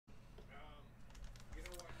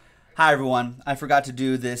Hi everyone. I forgot to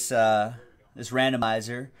do this this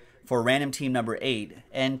randomizer for random team number 8,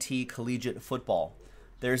 NT Collegiate Football.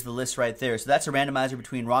 There's the list right there. So that's a randomizer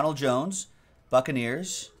between Ronald Jones,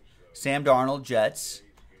 Buccaneers, Sam Darnold, Jets,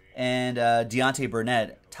 and Deontay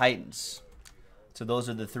Burnett, Titans. So those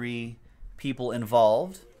are the 3 people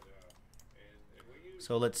involved.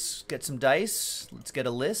 So let's get some dice. Let's get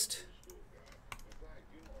a list.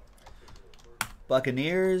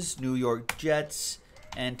 Buccaneers, New York Jets,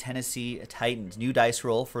 and Tennessee Titans. New dice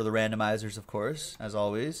roll for the randomizers, of course, as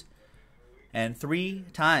always. And 3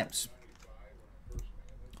 times.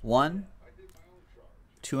 1,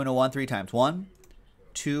 2, and a 1, 3 times. 1,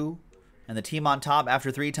 2, and the team on top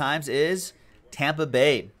after 3 times is Tampa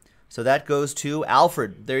Bay. So that goes to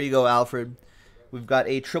Alfred. There you go, Alfred. We've got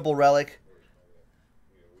a triple relic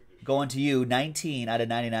going to you, 19 out of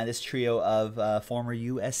 99. This trio of former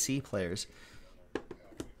USC players.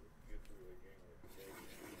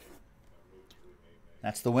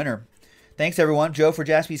 That's the winner. Thanks, everyone. Joe for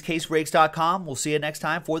JaspysCaseBreaks.com. We'll see you next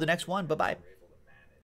time for the next one. Bye-bye.